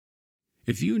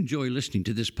If you enjoy listening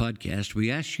to this podcast, we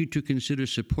ask you to consider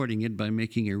supporting it by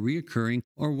making a recurring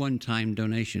or one-time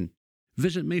donation.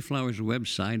 Visit Mayflower's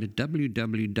website at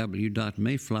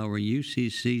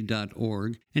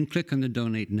www.mayflowerucc.org and click on the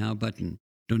Donate Now button.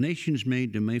 Donations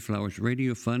made to Mayflower's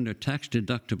Radio Fund are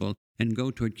tax-deductible and go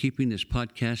toward keeping this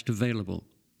podcast available.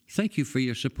 Thank you for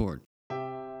your support.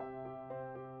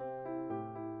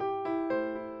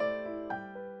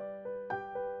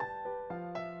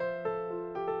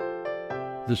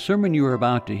 The sermon you are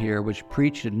about to hear was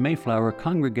preached at Mayflower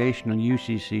Congregational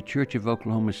UCC Church of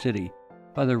Oklahoma City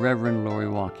by the Reverend Lori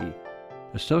Walke,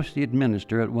 Associate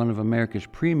Minister at one of America's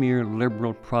premier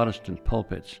liberal Protestant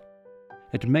pulpits.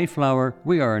 At Mayflower,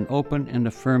 we are an open and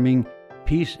affirming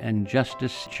peace and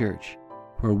justice church,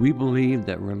 where we believe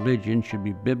that religion should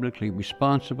be biblically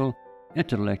responsible,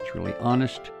 intellectually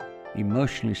honest,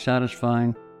 emotionally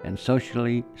satisfying, and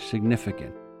socially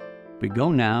significant. We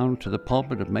go now to the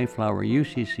pulpit of Mayflower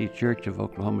UCC Church of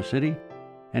Oklahoma City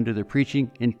and to the preaching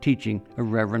and teaching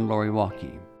of Reverend Lori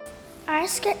Walke. Our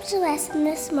scripture lesson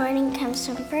this morning comes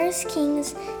from 1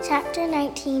 Kings chapter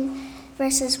 19,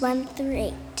 verses 1 through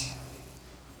 8.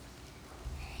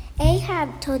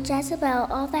 Ahab told Jezebel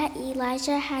all that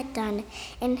Elijah had done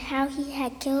and how he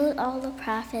had killed all the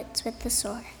prophets with the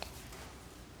sword.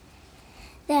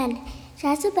 Then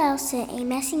Jezebel sent a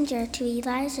messenger to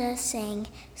Elijah, saying,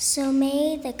 "So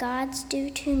may the gods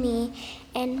do to me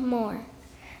and more.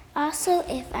 Also,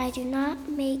 if I do not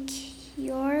make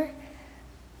your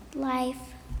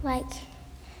life like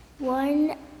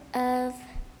one of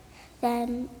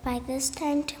them by this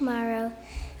time tomorrow."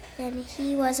 Then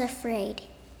he was afraid.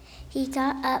 He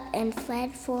got up and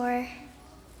fled for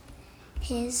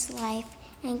his life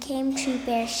and came to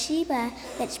Beersheba,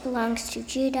 which belongs to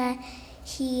Judah.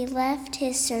 He left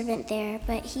his servant there,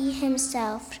 but he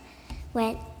himself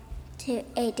went to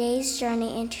a day's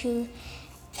journey into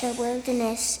the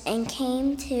wilderness and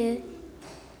came to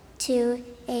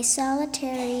a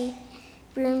solitary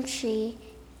broom tree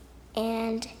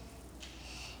and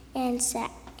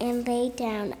sat and lay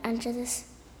down under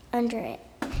it.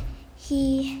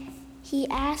 He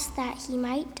asked that he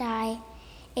might die.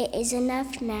 "It is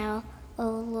enough now, O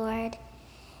Lord.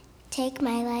 Take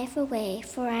my life away,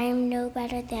 for I am no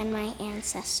better than my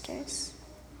ancestors."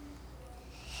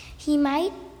 He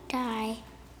might die.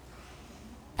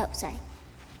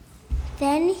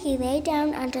 Then he lay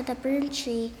down under the broom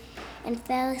tree and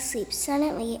fell asleep.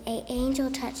 Suddenly, an angel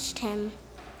touched him.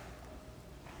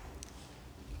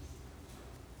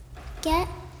 Get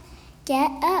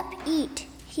up, eat."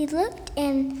 He looked,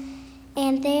 and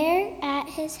there at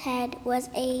his head was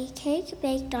a cake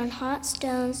baked on hot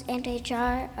stones and a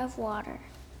jar of water.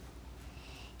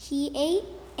 He ate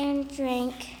and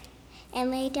drank and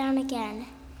lay down again.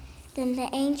 Then the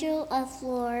angel of the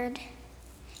Lord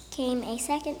came a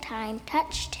second time,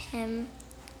 touched him,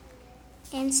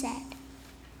 and said,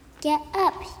 "Get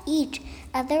up, eat,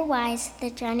 otherwise the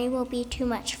journey will be too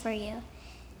much for you."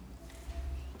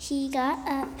 He got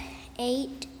up,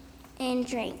 ate, and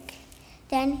drank.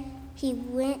 Then he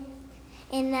went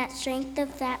in that strength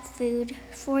of that food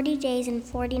 40 days and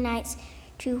 40 nights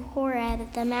to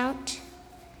Horeb, the mount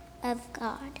of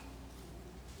God.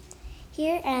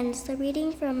 Here ends the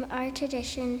reading from our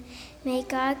tradition. May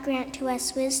God grant to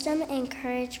us wisdom and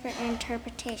courage for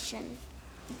interpretation.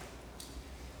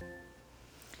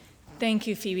 Thank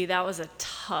you, Phoebe. That was a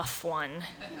tough one.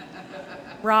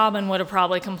 Robin would have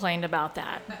probably complained about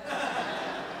that.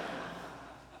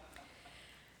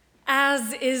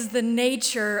 As is the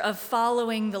nature of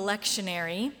following the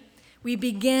lectionary, we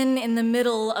begin in the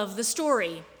middle of the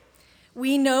story.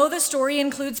 We know the story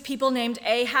includes people named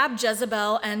Ahab,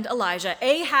 Jezebel, and Elijah.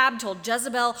 Ahab told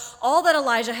Jezebel all that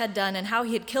Elijah had done and how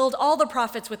he had killed all the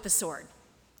prophets with the sword.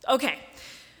 Okay,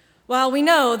 well, we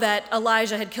know that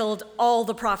Elijah had killed all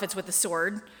the prophets with the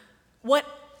sword. What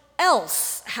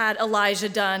else had Elijah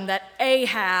done that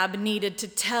Ahab needed to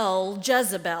tell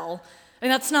Jezebel?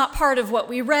 And that's not part of what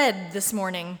we read this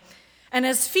morning. And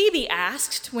as Phoebe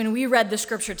asked when we read the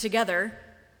scripture together,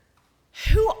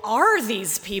 who are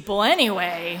these people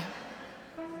anyway?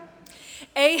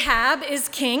 Ahab is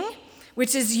king,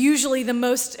 which is usually the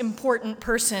most important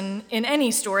person in any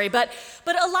story, but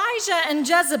Elijah and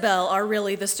Jezebel are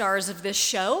really the stars of this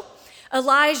show.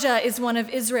 Elijah is one of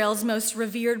Israel's most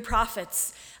revered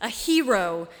prophets, a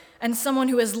hero, and someone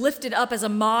who is lifted up as a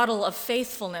model of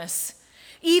faithfulness.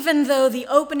 Even though the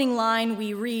opening line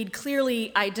we read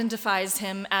clearly identifies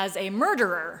him as a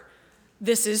murderer,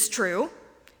 this is true.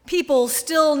 People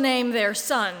still name their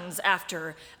sons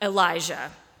after Elijah.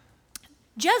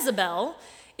 Jezebel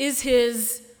is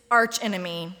his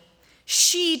archenemy.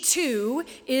 She, too,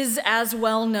 is as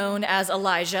well known as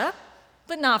Elijah,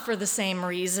 but not for the same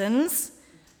reasons.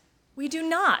 We do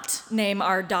not name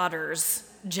our daughters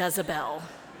Jezebel.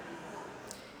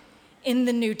 In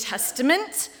the New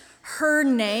Testament, her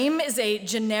name is a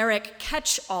generic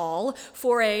catch-all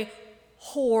for a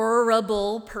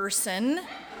horrible person,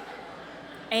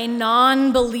 a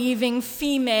non-believing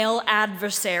female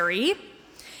adversary.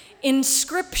 In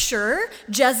Scripture,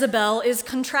 Jezebel is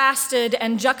contrasted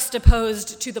and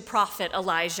juxtaposed to the prophet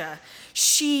Elijah.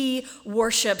 She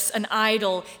worships an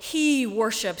idol. He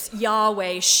worships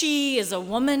Yahweh. She is a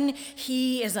woman.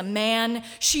 He is a man.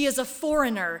 She is a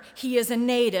foreigner. He is a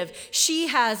native. She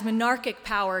has monarchic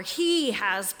power. He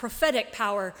has prophetic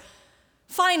power.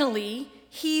 Finally,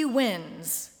 he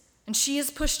wins, and she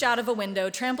is pushed out of a window,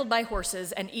 trampled by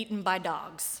horses, and eaten by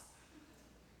dogs.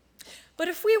 But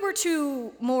if we were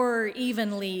to more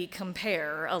evenly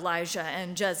compare Elijah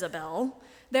and Jezebel,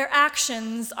 their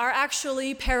actions are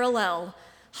actually parallel,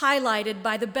 highlighted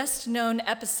by the best-known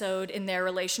episode in their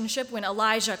relationship when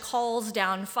Elijah calls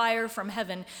down fire from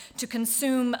heaven to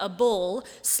consume a bull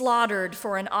slaughtered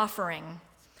for an offering.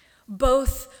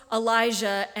 Both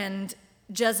Elijah and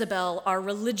Jezebel are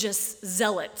religious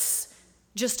zealots,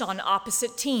 just on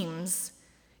opposite teams.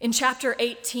 In chapter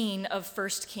 18 of 1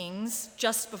 Kings,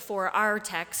 just before our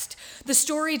text, the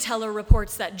storyteller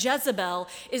reports that Jezebel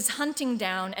is hunting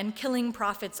down and killing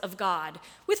prophets of God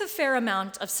with a fair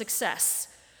amount of success.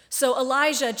 So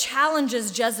Elijah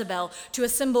challenges Jezebel to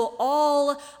assemble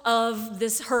all of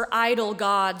her idol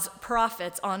god's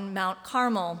prophets on Mount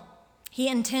Carmel. He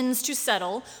intends to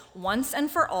settle, once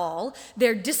and for all,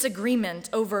 their disagreement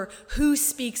over who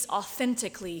speaks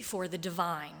authentically for the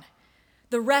divine.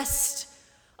 The rest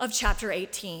of chapter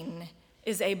 18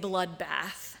 is a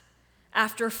bloodbath.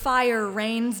 After fire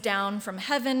rains down from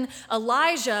heaven,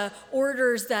 Elijah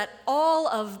orders that all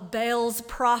of Baal's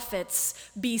prophets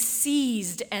be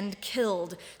seized and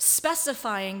killed,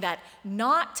 specifying that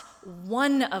not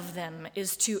one of them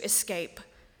is to escape.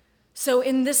 So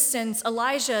in this sense,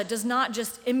 Elijah does not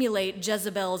just emulate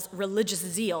Jezebel's religious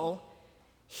zeal,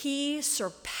 he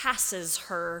surpasses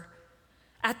her.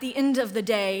 At the end of the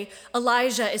day,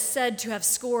 Elijah is said to have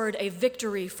scored a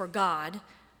victory for God,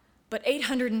 but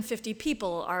 850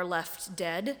 people are left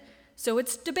dead, so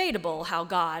it's debatable how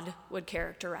God would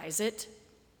characterize it.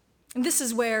 And this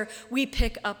is where we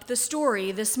pick up the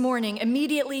story this morning,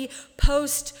 immediately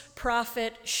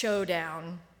post-prophet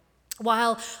showdown.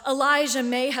 While Elijah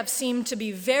may have seemed to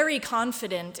be very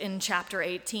confident in chapter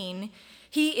 18,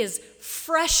 he is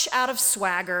fresh out of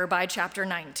swagger by chapter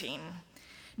 19.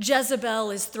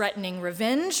 Jezebel is threatening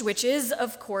revenge, which is,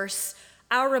 of course,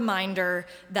 our reminder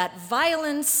that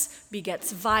violence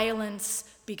begets violence,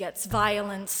 begets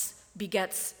violence,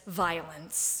 begets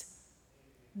violence.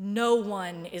 No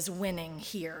one is winning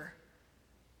here,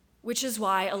 which is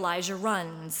why Elijah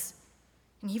runs,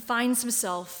 and he finds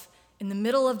himself in the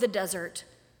middle of the desert,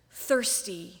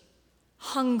 thirsty,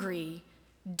 hungry,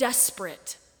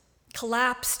 desperate,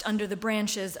 collapsed under the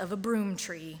branches of a broom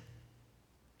tree.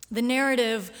 The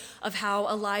narrative of how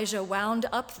Elijah wound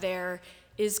up there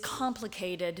is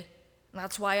complicated.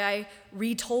 That's why I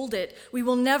retold it. We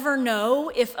will never know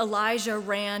if Elijah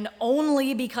ran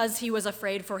only because he was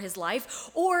afraid for his life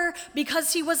or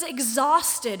because he was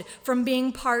exhausted from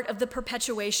being part of the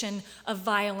perpetuation of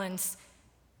violence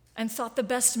and thought the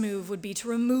best move would be to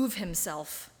remove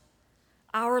himself.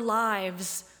 Our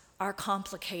lives are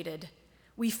complicated.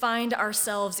 We find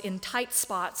ourselves in tight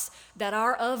spots that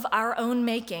are of our own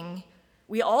making.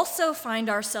 We also find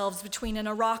ourselves between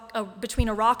a rock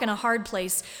and a hard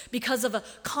place because of a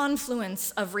confluence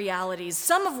of realities,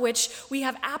 some of which we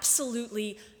have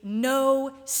absolutely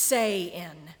no say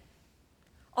in.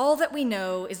 All that we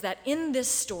know is that in this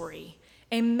story,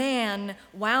 a man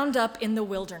wound up in the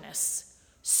wilderness,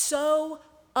 so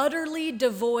utterly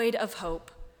devoid of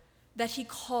hope that he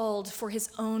called for his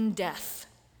own death.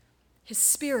 His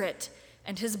spirit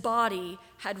and his body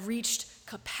had reached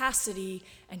capacity,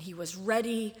 and he was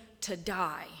ready to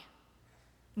die.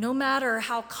 No matter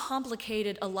how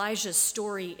complicated Elijah's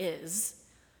story is,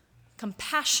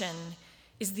 compassion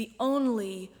is the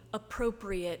only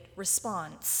appropriate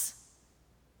response.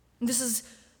 This is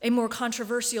a more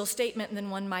controversial statement than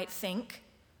one might think,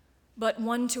 but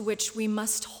one to which we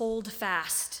must hold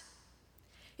fast.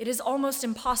 It is almost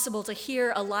impossible to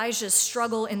hear Elijah's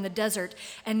struggle in the desert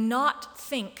and not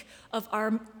think of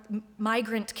our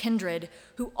migrant kindred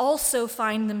who also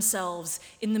find themselves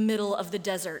in the middle of the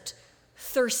desert,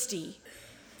 thirsty.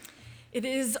 It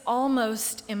is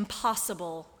almost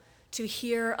impossible to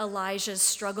hear Elijah's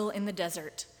struggle in the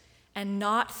desert and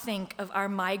not think of our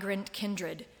migrant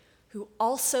kindred who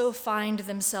also find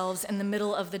themselves in the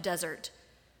middle of the desert,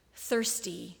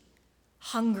 thirsty,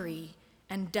 hungry,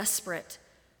 and desperate,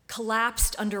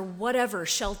 collapsed under whatever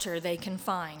shelter they can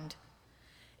find.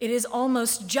 It is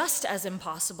almost just as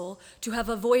impossible to have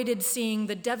avoided seeing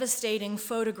the devastating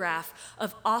photograph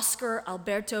of Oscar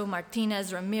Alberto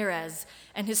Martinez Ramirez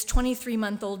and his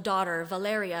 23-month-old daughter,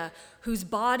 Valeria, whose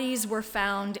bodies were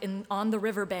found on the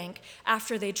riverbank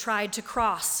after they tried to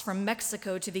cross from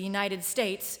Mexico to the United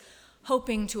States,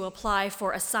 hoping to apply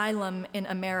for asylum in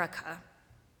America.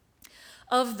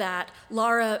 Of that,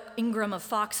 Laura Ingraham of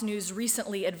Fox News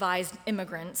recently advised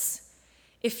immigrants,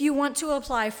 if you want to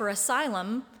apply for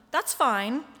asylum, that's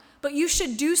fine, but you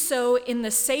should do so in the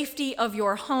safety of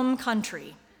your home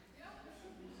country.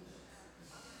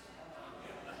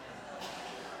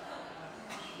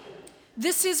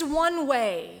 This is one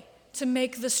way to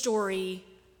make the story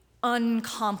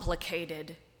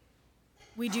uncomplicated.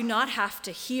 We do not have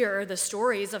to hear the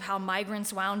stories of how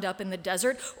migrants wound up in the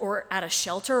desert or at a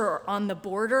shelter or on the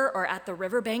border or at the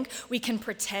riverbank. We can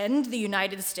pretend the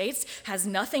United States has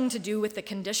nothing to do with the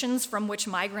conditions from which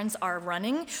migrants are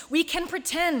running. We can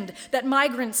pretend that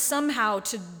migrants somehow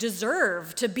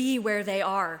deserve to be where they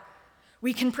are.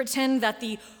 We can pretend that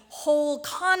the whole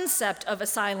concept of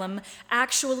asylum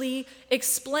actually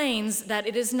explains that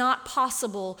it is not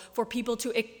possible for people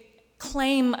to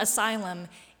claim asylum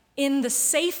in the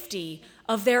safety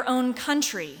of their own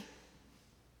country.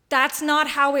 That's not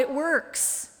how it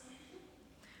works.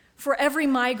 For every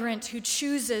migrant who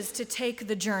chooses to take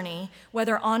the journey,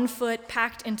 whether on foot,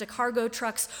 packed into cargo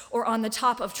trucks, or on the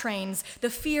top of trains, the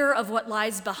fear of what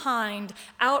lies behind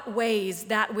outweighs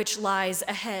that which lies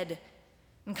ahead.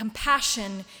 And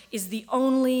compassion is the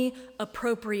only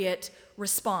appropriate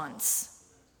response.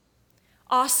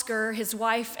 Oscar, his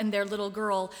wife, and their little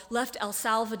girl left El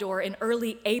Salvador in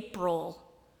early April.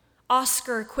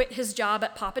 Oscar quit his job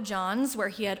at Papa John's, where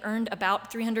he had earned about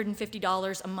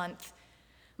 $350 a month.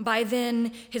 By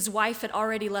then, his wife had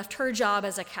already left her job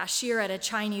as a cashier at a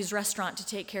Chinese restaurant to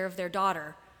take care of their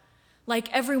daughter.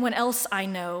 Like everyone else I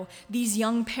know, these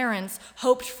young parents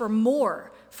hoped for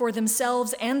more for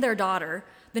themselves and their daughter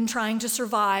than trying to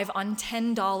survive on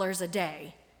 $10 a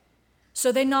day.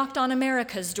 So they knocked on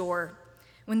America's door.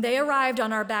 When they arrived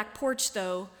on our back porch,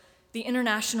 though, the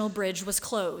international bridge was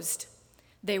closed.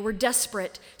 They were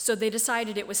desperate, so they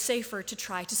decided it was safer to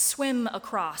try to swim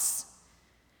across.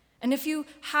 And if you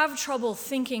have trouble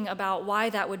thinking about why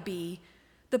that would be,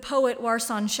 the poet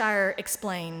Warsan Shire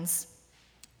explains,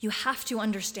 you have to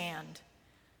understand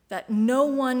that no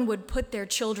one would put their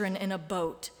children in a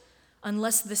boat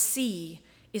unless the sea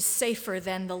is safer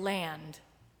than the land.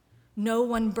 No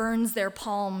one burns their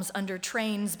palms under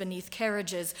trains beneath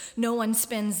carriages. No one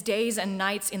spends days and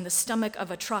nights in the stomach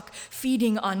of a truck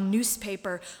feeding on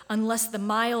newspaper unless the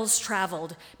miles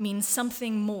traveled mean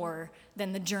something more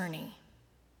than the journey.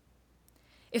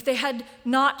 If they had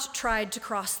not tried to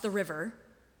cross the river,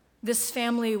 this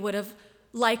family would have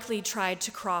likely tried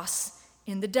to cross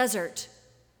in the desert,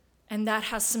 and that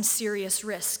has some serious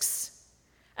risks.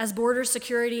 As border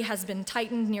security has been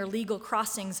tightened near legal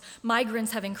crossings,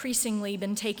 migrants have increasingly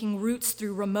been taking routes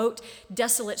through remote,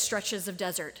 desolate stretches of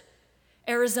desert.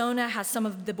 Arizona has some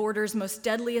of the border's most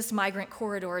deadliest migrant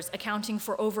corridors, accounting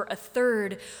for over a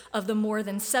third of the more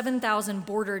than 7,000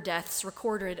 border deaths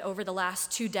recorded over the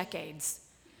last 2 decades.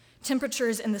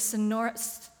 Temperatures in the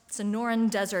Sonoran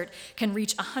Desert can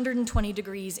reach 120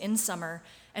 degrees in summer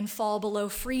and fall below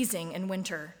freezing in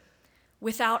winter.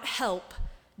 Without help,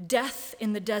 death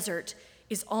in the desert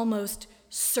is almost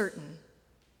certain.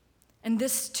 And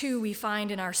this, too, we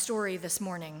find in our story this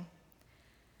morning.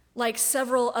 Like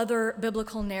several other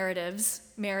biblical narratives,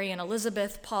 Mary and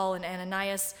Elizabeth, Paul and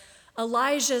Ananias,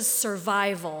 Elijah's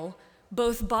survival,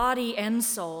 both body and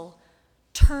soul,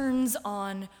 turns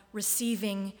on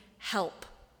receiving help.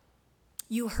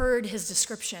 You heard his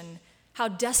description, how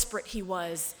desperate he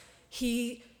was.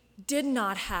 He did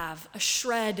not have a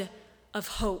shred of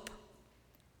hope.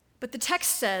 But the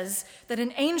text says that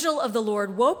an angel of the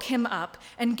Lord woke him up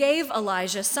and gave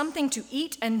Elijah something to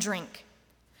eat and drink.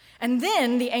 And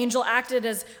then the angel acted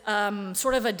as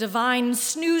sort of a divine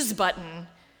snooze button.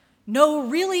 No,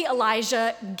 really,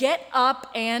 Elijah, get up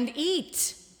and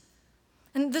eat.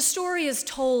 And the story is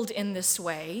told in this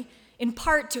way, in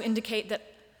part to indicate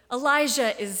that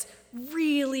Elijah is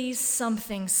really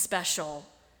something special.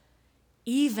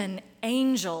 Even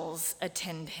angels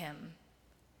attend him.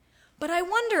 But I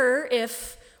wonder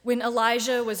if, when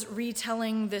Elijah was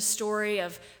retelling this story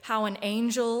of how an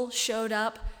angel showed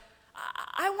up,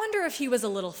 I wonder if he was a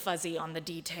little fuzzy on the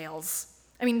details.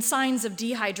 I mean, signs of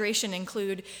dehydration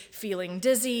include feeling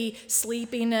dizzy,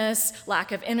 sleepiness,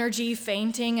 lack of energy,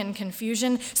 fainting, and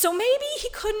confusion. So maybe he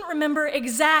couldn't remember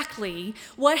exactly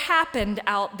what happened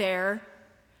out there.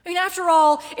 I mean, after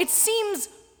all, it seems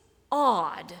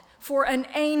odd for an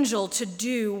angel to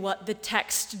do what the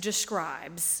text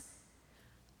describes.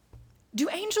 Do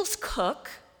angels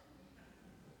cook?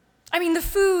 I mean, the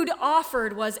food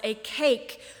offered was a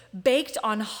cake baked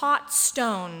on hot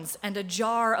stones and a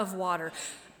jar of water.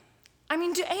 I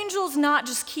mean, do angels not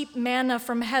just keep manna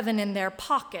from heaven in their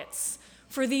pockets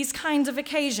for these kinds of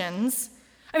occasions?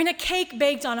 I mean, a cake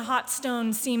baked on hot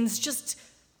stones seems just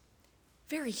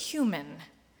very human.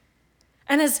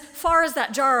 And as far as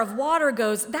that jar of water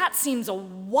goes, that seems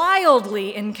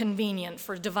wildly inconvenient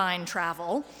for divine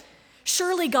travel.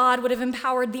 Surely God would have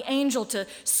empowered the angel to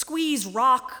squeeze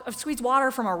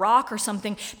water from a rock or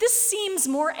something. This seems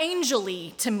more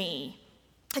angel-y to me.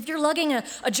 If you're lugging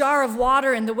a jar of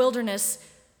water in the wilderness,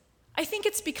 I think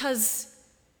it's because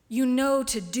you know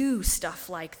to do stuff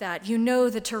like that. You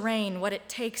know the terrain, what it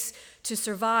takes to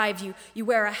survive. You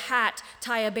wear a hat,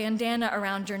 tie a bandana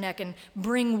around your neck, and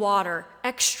bring water,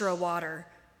 extra water.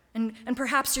 And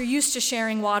perhaps you're used to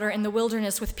sharing water in the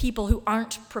wilderness with people who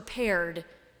aren't prepared.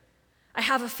 I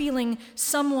have a feeling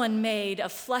someone made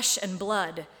of flesh and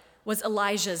blood was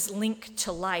Elijah's link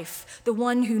to life, the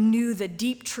one who knew the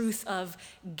deep truth of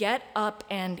get up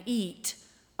and eat,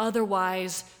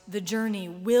 otherwise the journey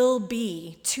will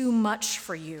be too much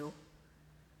for you.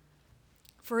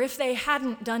 For if they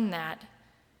hadn't done that,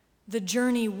 the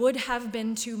journey would have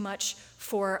been too much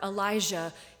for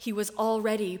Elijah. He was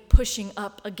already pushing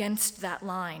up against that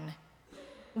line.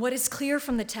 What is clear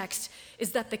from the text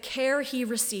is that the care he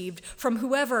received from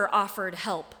whoever offered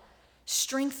help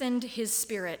strengthened his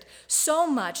spirit so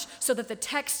much so that the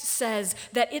text says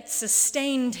that it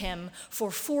sustained him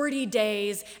for 40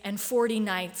 days and 40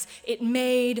 nights. It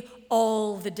made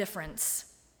all the difference.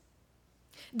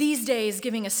 These days,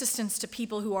 giving assistance to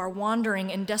people who are wandering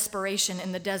in desperation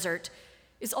in the desert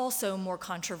is also more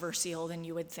controversial than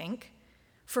you would think.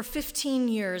 For 15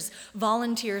 years,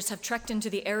 volunteers have trekked into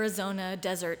the Arizona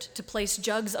desert to place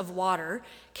jugs of water,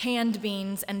 canned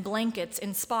beans, and blankets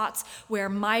in spots where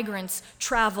migrants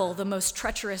travel the most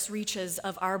treacherous reaches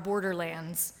of our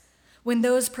borderlands. When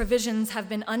those provisions have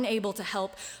been unable to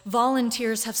help,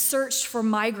 volunteers have searched for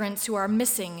migrants who are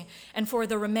missing and for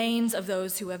the remains of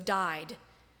those who have died.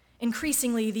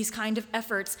 Increasingly, these kind of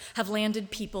efforts have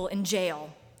landed people in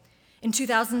jail. In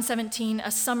 2017, a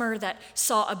summer that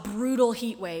saw a brutal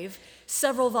heat wave,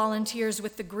 several volunteers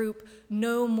with the group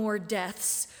No More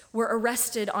Deaths were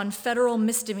arrested on federal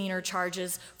misdemeanor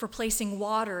charges for placing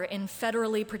water in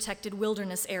federally protected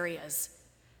wilderness areas.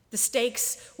 The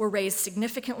stakes were raised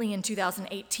significantly in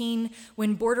 2018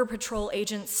 when Border Patrol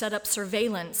agents set up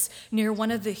surveillance near one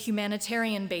of the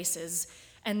humanitarian bases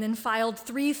and then filed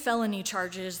 3 felony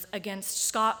charges against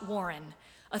Scott Warren,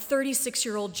 a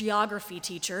 36-year-old geography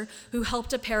teacher who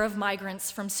helped a pair of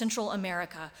migrants from Central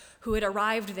America who had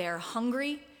arrived there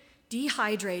hungry,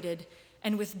 dehydrated,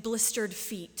 and with blistered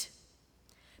feet.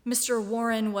 Mr.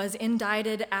 Warren was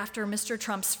indicted after Mr.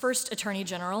 Trump's first Attorney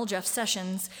General, Jeff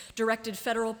Sessions, directed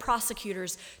federal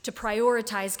prosecutors to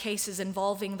prioritize cases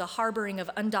involving the harboring of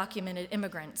undocumented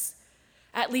immigrants.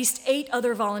 At least 8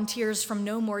 other volunteers from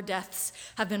No More Deaths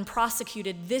have been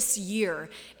prosecuted this year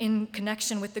in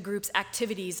connection with the group's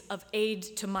activities of aid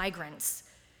to migrants.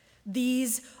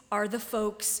 These are the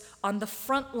folks on the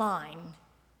front line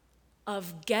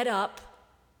of get up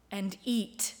and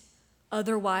eat,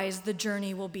 otherwise the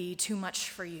journey will be too much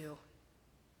for you.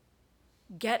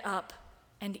 Get up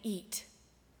and eat,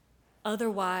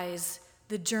 otherwise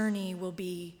the journey will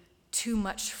be too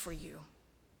much for you.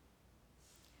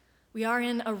 We are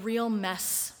in a real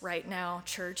mess right now,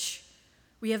 church.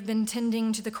 We have been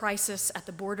tending to the crisis at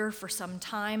the border for some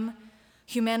time.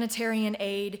 Humanitarian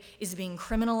aid is being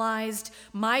criminalized.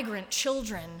 Migrant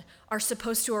children are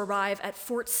supposed to arrive at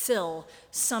Fort Sill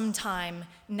sometime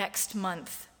next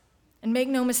month. And make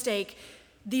no mistake,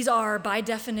 these are, by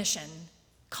definition,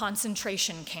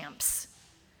 concentration camps.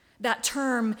 That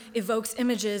term evokes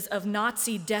images of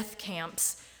Nazi death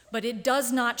camps, but it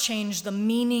does not change the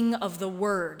meaning of the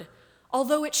word.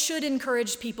 Although it should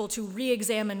encourage people to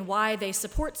re-examine why they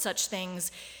support such things,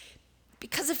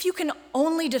 because if you can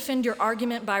only defend your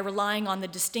argument by relying on the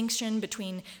distinction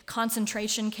between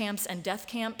concentration camps and death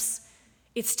camps,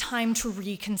 it's time to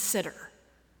reconsider.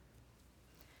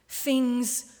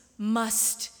 Things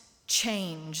must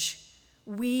change.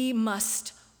 We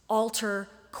must alter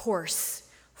course.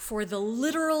 For the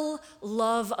literal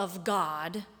love of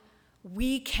God,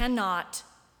 we cannot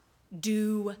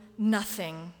do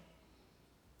nothing.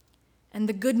 And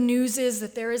the good news is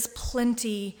that there is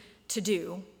plenty to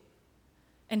do.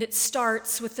 And it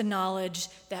starts with the knowledge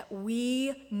that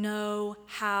we know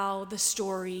how the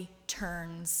story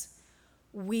turns.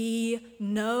 We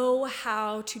know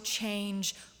how to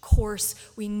change course.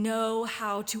 We know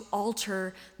how to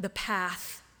alter the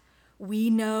path. We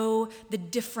know the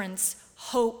difference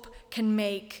hope can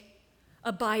make.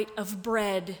 A bite of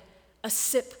bread, a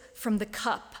sip from the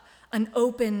cup, an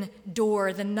open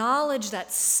door, the knowledge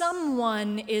that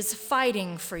someone is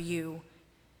fighting for you.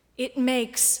 It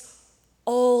makes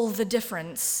all the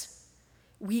difference.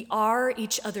 We are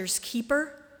each other's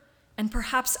keeper, and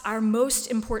perhaps our most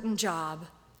important job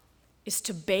is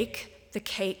to bake the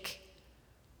cake,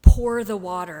 pour the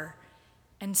water,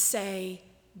 and say,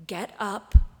 get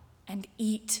up and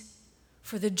eat,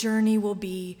 for the journey will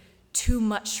be too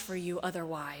much for you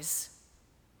otherwise.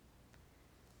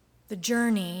 The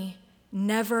journey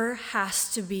never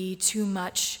has to be too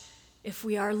much if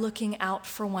we are looking out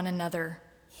for one another.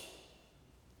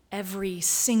 Every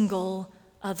single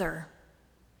other.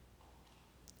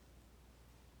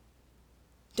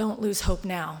 Don't lose hope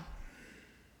now.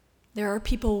 There are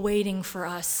people waiting for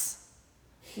us,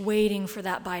 waiting for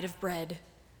that bite of bread,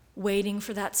 waiting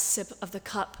for that sip of the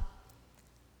cup.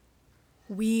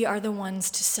 We are the ones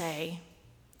to say,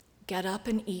 get up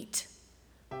and eat,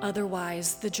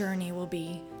 otherwise the journey will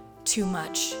be too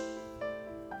much.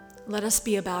 Let us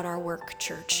be about our work,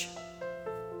 church.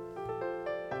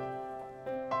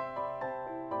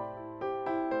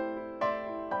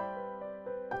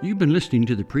 You've been listening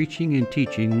to the preaching and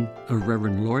teaching of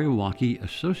Reverend Lori Walke,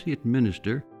 Associate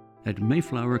Minister at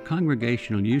Mayflower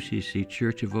Congregational UCC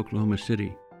Church of Oklahoma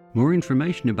City. More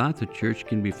information about the church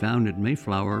can be found at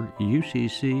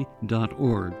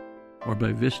mayflowerucc.org or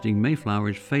by visiting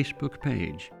Mayflower's Facebook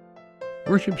page.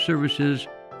 Worship services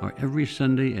are every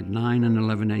Sunday at 9 and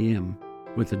 11 a.m.,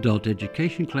 with adult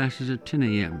education classes at 10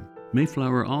 a.m.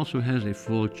 Mayflower also has a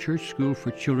full church school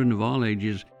for children of all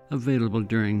ages available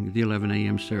during the 11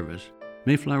 a.m. service.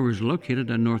 Mayflower is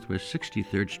located on Northwest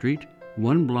 63rd Street,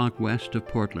 1 block west of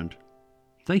Portland.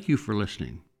 Thank you for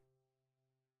listening.